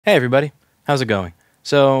Hey everybody, how's it going?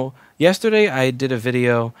 So yesterday I did a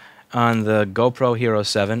video on the GoPro Hero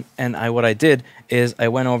 7 and what I did is I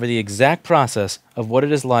went over the exact process of what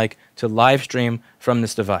it is like to live stream from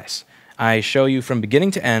this device. I show you from beginning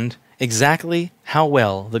to end exactly how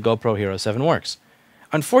well the GoPro Hero 7 works.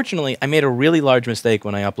 Unfortunately, I made a really large mistake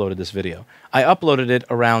when I uploaded this video. I uploaded it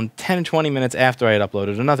around 10-20 minutes after I had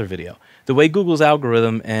uploaded another video. The way Google's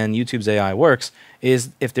algorithm and YouTube's AI works is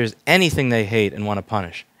if there's anything they hate and want to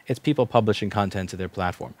punish, it's people publishing content to their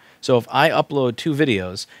platform. So if I upload two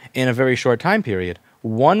videos in a very short time period,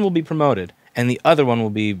 one will be promoted and the other one will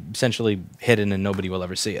be essentially hidden and nobody will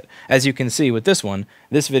ever see it. As you can see with this one,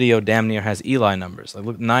 this video damn near has Eli numbers. Like,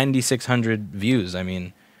 look, 9,600 views. I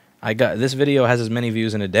mean, this video has as many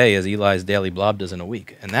views in a day as Eli's Daily Blob does in a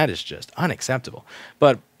week, and that is just unacceptable.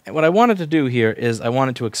 But what I wanted to do here is I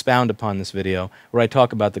wanted to expound upon this video where I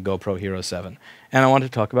talk about the GoPro Hero 7. And I want to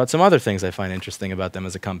talk about some other things I find interesting about them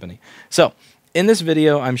as a company. So, in this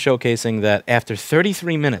video, I'm showcasing that after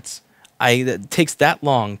 33 minutes, it takes that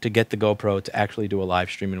long to get the GoPro to actually do a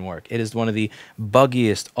live stream and work. It is one of the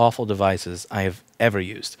buggiest, awful devices I have ever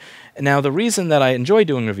used. Now, the reason that I enjoy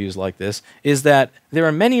doing reviews like this is that there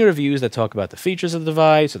are many reviews that talk about the features of the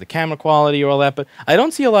device or the camera quality or all that, but I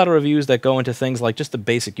don't see a lot of reviews that go into things like just the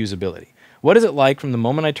basic usability. What is it like from the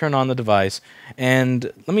moment I turn on the device?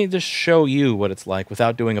 And let me just show you what it's like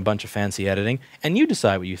without doing a bunch of fancy editing, and you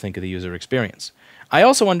decide what you think of the user experience. I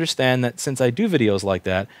also understand that since I do videos like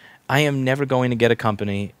that, I am never going to get a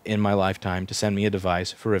company in my lifetime to send me a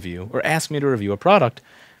device for review or ask me to review a product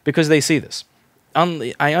because they see this.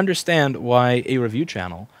 I understand why a review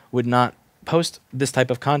channel would not post this type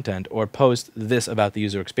of content or post this about the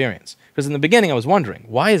user experience. Because in the beginning I was wondering,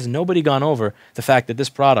 why has nobody gone over the fact that this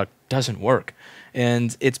product doesn't work?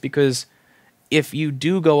 And it's because if you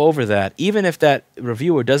do go over that, even if that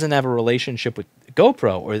reviewer doesn't have a relationship with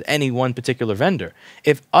GoPro or any one particular vendor,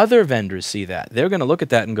 if other vendors see that, they're going to look at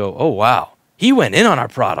that and go, oh wow, he went in on our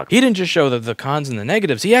product. He didn't just show the cons and the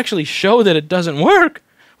negatives, he actually showed that it doesn't work.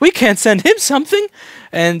 We can't send him something.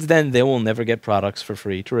 And then they will never get products for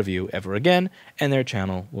free to review ever again, and their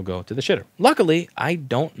channel will go to the shitter. Luckily, I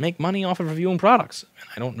don't make money off of reviewing products, and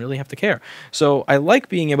I don't really have to care. So I like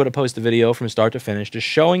being able to post a video from start to finish, just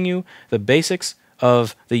showing you the basics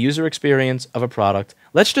of the user experience of a product.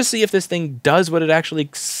 Let's just see if this thing does what it actually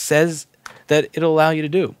says that it'll allow you to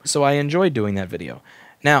do. So I enjoyed doing that video.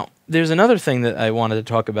 Now, there's another thing that I wanted to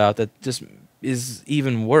talk about that just is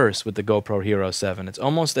even worse with the GoPro Hero 7. It's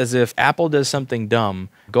almost as if Apple does something dumb,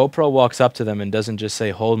 GoPro walks up to them and doesn't just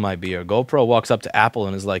say, hold my beer. GoPro walks up to Apple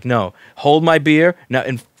and is like, no, hold my beer, now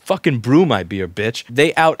and fucking brew my beer, bitch.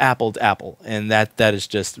 They out-Appled Apple, and that is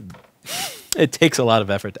just... It takes a lot of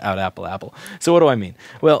effort to out-Apple Apple. So what do I mean?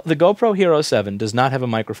 Well, the GoPro Hero 7 does not have a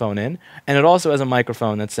microphone in, and it also has a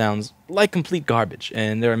microphone that sounds like complete garbage.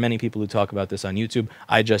 And there are many people who talk about this on YouTube.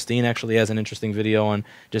 iJustine actually has an interesting video on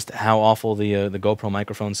just how awful the GoPro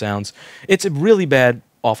microphone sounds. It's a really bad,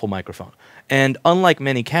 awful microphone. And unlike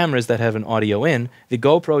many cameras that have an audio in, the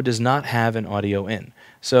GoPro does not have an audio in.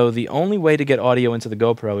 So the only way to get audio into the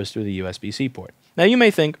GoPro is through the USB-C port. Now you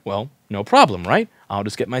may think, well, no problem, right? I'll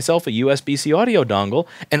just get myself a USB-C audio dongle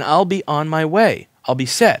and I'll be on my way. I'll be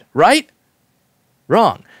set, right?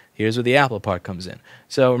 Wrong. Here's where the Apple part comes in.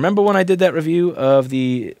 So remember when I did that review of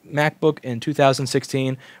the MacBook in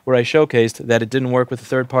 2016 where I showcased that it didn't work with a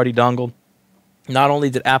third-party dongle? Not only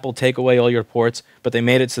did Apple take away all your ports, but they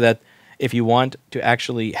made it so that if you want to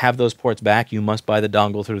actually have those ports back, you must buy the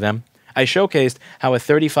dongle through them. I showcased how a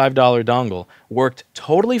 $35 dongle worked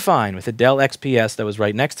totally fine with a Dell XPS that was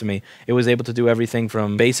right next to me. It was able to do everything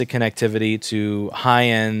from basic connectivity to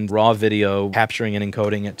high-end raw video capturing and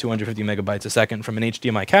encoding at 250 megabytes a second from an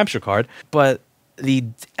HDMI capture card. But the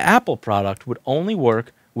Apple product would only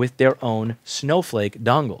work with their own Snowflake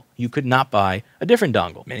dongle. You could not buy a different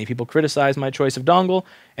dongle. Many people criticize my choice of dongle,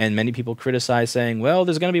 and many people criticize saying, well,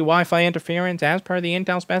 there's going to be Wi-Fi interference as per the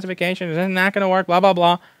Intel specifications. It's not going to work, blah, blah,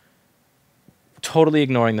 blah. Totally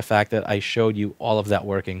ignoring the fact that I showed you all of that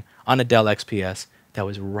working on a Dell XPS that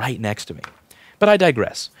was right next to me. But I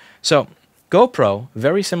digress. So GoPro,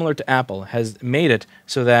 very similar to Apple, has made it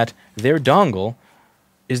so that their dongle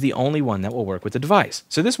is the only one that will work with the device.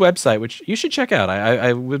 So this website, which you should check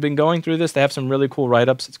out, we've been going through this. They have some really cool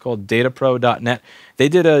write-ups. It's called datapro.net. They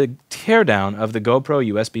did a teardown of the GoPro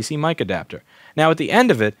USB-C mic adapter. Now at the end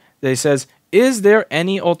of it, they says, is there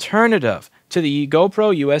any alternative to the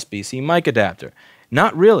GoPro USB-C mic adapter?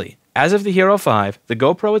 Not really. As of the Hero 5, the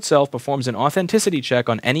GoPro itself performs an authenticity check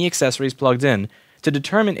on any accessories plugged in to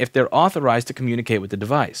determine if they're authorized to communicate with the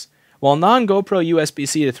device. While non-GoPro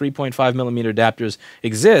USB-C to 3.5mm adapters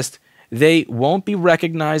exist, they won't be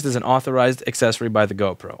recognized as an authorized accessory by the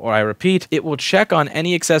GoPro. Or I repeat, it will check on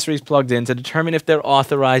any accessories plugged in to determine if they're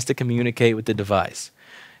authorized to communicate with the device.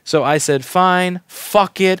 So I said, fine,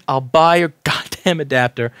 fuck it, I'll buy your goddamn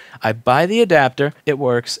adapter. I buy the adapter, it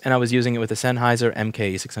works, and I was using it with a Sennheiser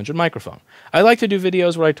MKE600 microphone. I like to do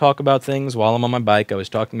videos where I talk about things while I'm on my bike. I was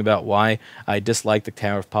talking about why I dislike the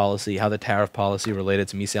tariff policy, how the tariff policy related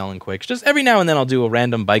to me selling quicks. Just every now and then I'll do a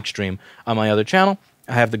random bike stream on my other channel.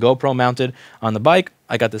 I have the GoPro mounted on the bike.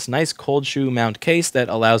 I got this nice cold shoe mount case that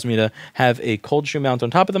allows me to have a cold shoe mount on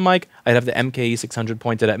top of the mic. I'd have the MKE600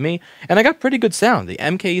 pointed at me, and I got pretty good sound. The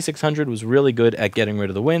MKE600 was really good at getting rid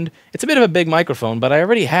of the wind. It's a bit of a big microphone, but I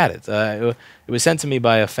already had it. It was sent to me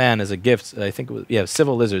by a fan as a gift. I think it was, yeah,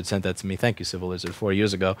 Civil Lizard sent that to me. Thank you, Civil Lizard, 4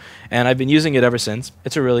 years ago. And I've been using it ever since.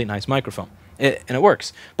 It's a really nice microphone, and it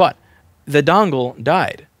works. But the dongle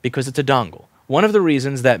died because it's a dongle. One of the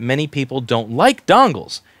reasons that many people don't like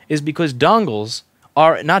dongles is because dongles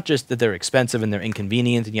are not just that they're expensive and they're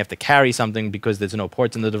inconvenient and you have to carry something because there's no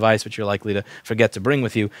ports in the device which you're likely to forget to bring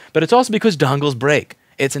with you, but it's also because dongles break.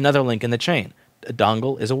 It's another link in the chain. A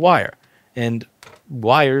dongle is a wire, and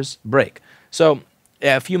wires break. So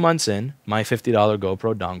a few months in, my $50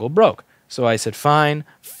 GoPro dongle broke. So I said, fine,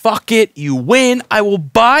 fuck it, you win, I will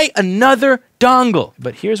buy another dongle.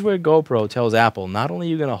 But here's where GoPro tells Apple, not only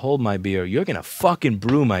are you going to hold my beer, you're going to fucking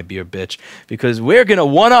brew my beer, bitch, because we're going to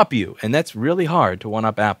one-up you. And that's really hard to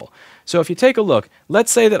one-up Apple. So if you take a look,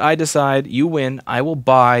 let's say that I decide you win, I will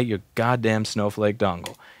buy your goddamn snowflake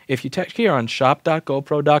dongle. If you check here on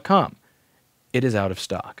shop.gopro.com, it is out of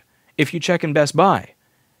stock. If you check in Best Buy,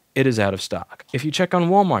 it is out of stock. If you check on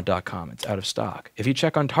Walmart.com, it's out of stock. If you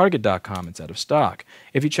check on Target.com, it's out of stock.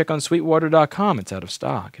 If you check on Sweetwater.com, it's out of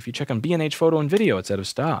stock. If you check on B&H Photo and Video, it's out of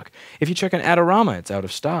stock. If you check on Adorama, it's out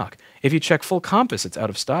of stock. If you check Full Compass, it's out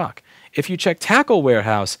of stock. If you check Tackle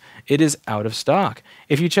Warehouse, it is out of stock.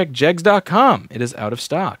 If you check Jegs.com, it is out of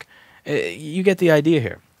stock. You get the idea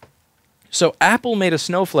here. So Apple made a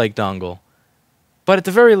snowflake dongle, but at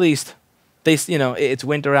the very least, it's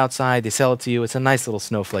winter outside, they sell it to you, it's a nice little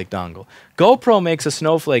snowflake dongle. GoPro makes a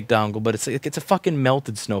snowflake dongle, but it's a fucking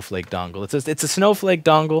melted snowflake dongle. It's a snowflake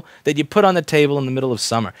dongle that you put on the table in the middle of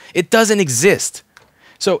summer. It doesn't exist.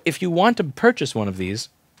 So if you want to purchase one of these,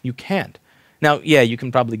 you can't. Now, yeah, you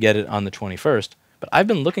can probably get it on the 21st, but I've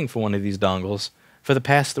been looking for one of these dongles for the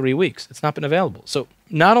past 3 weeks. It's not been available. So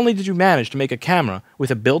not only did you manage to make a camera with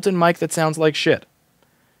a built-in mic that sounds like shit,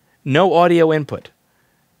 no audio input,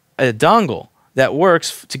 a dongle that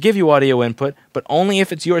works to give you audio input, but only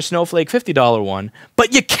if it's your Snowflake $50 one,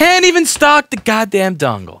 but you can't even stock the goddamn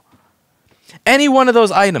dongle. Any one of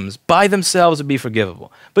those items by themselves would be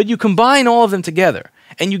forgivable, but you combine all of them together,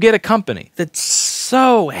 and you get a company that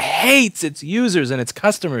so hates its users and its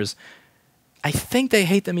customers. I think they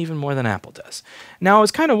hate them even more than Apple does. Now, I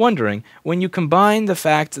was kind of wondering, when you combine the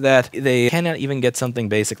fact that they cannot even get something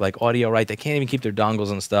basic like audio right, they can't even keep their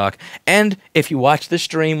dongles in stock, and if you watch the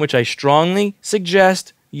stream, which I strongly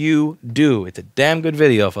suggest you do, it's a damn good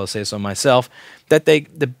video if I'll say so myself, that the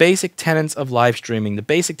basic tenets of live streaming, the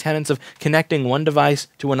basic tenets of connecting one device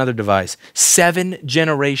to another device, 7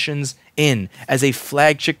 generations in as a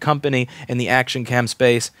flagship company in the action cam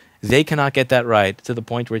space, they cannot get that right to the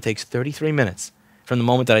point where it takes 33 minutes from the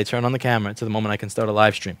moment that I turn on the camera to the moment I can start a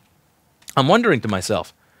live stream. I'm wondering to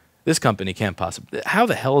myself, this company can't possibly... How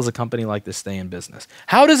the hell does a company like this stay in business?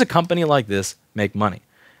 How does a company like this make money?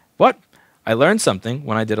 But I learned something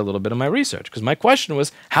when I did a little bit of my research, because my question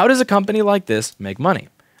was, how does a company like this make money?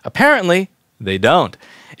 Apparently, they don't.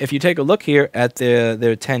 If you take a look here at their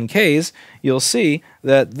 10Ks, you'll see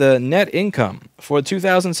that the net income for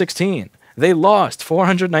 2016... they lost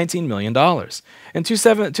 $419 million. In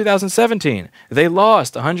 2017, they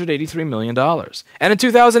lost $183 million. And in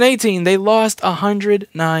 2018, they lost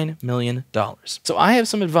 $109 million. So I have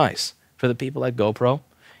some advice for the people at GoPro.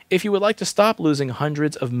 If you would like to stop losing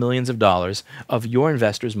hundreds of millions of dollars of your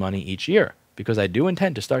investors' money each year, because I do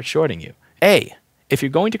intend to start shorting you. A, if you're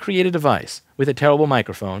going to create a device with a terrible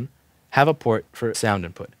microphone, have a port for sound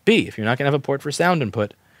input. B, if you're not going to have a port for sound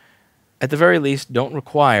input, at the very least, don't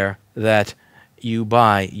require that you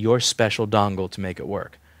buy your special dongle to make it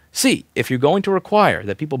work. C, if you're going to require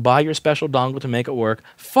that people buy your special dongle to make it work,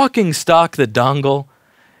 fucking stock the dongle.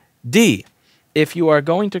 D, if you are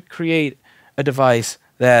going to create a device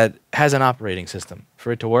that has an operating system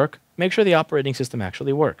for it to work, make sure the operating system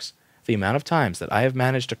actually works. The amount of times that I have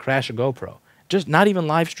managed to crash a GoPro, just not even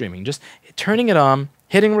live streaming, just turning it on,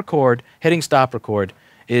 hitting record, hitting stop record,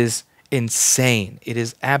 is insane. It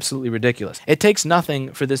is absolutely ridiculous. It takes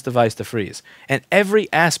nothing for this device to freeze. And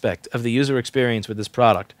every aspect of the user experience with this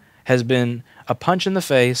product has been a punch in the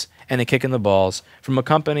face and a kick in the balls from a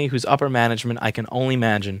company whose upper management I can only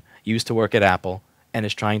imagine used to work at Apple and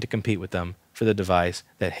is trying to compete with them for the device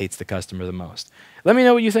that hates the customer the most. Let me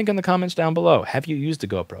know what you think in the comments down below. Have you used a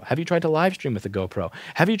GoPro? Have you tried to live stream with a GoPro?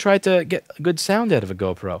 Have you tried to get good sound out of a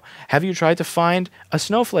GoPro? Have you tried to find a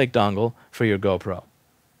snowflake dongle for your GoPro?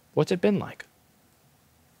 What's it been like?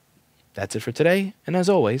 That's it for today, and as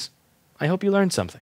always, I hope you learned something.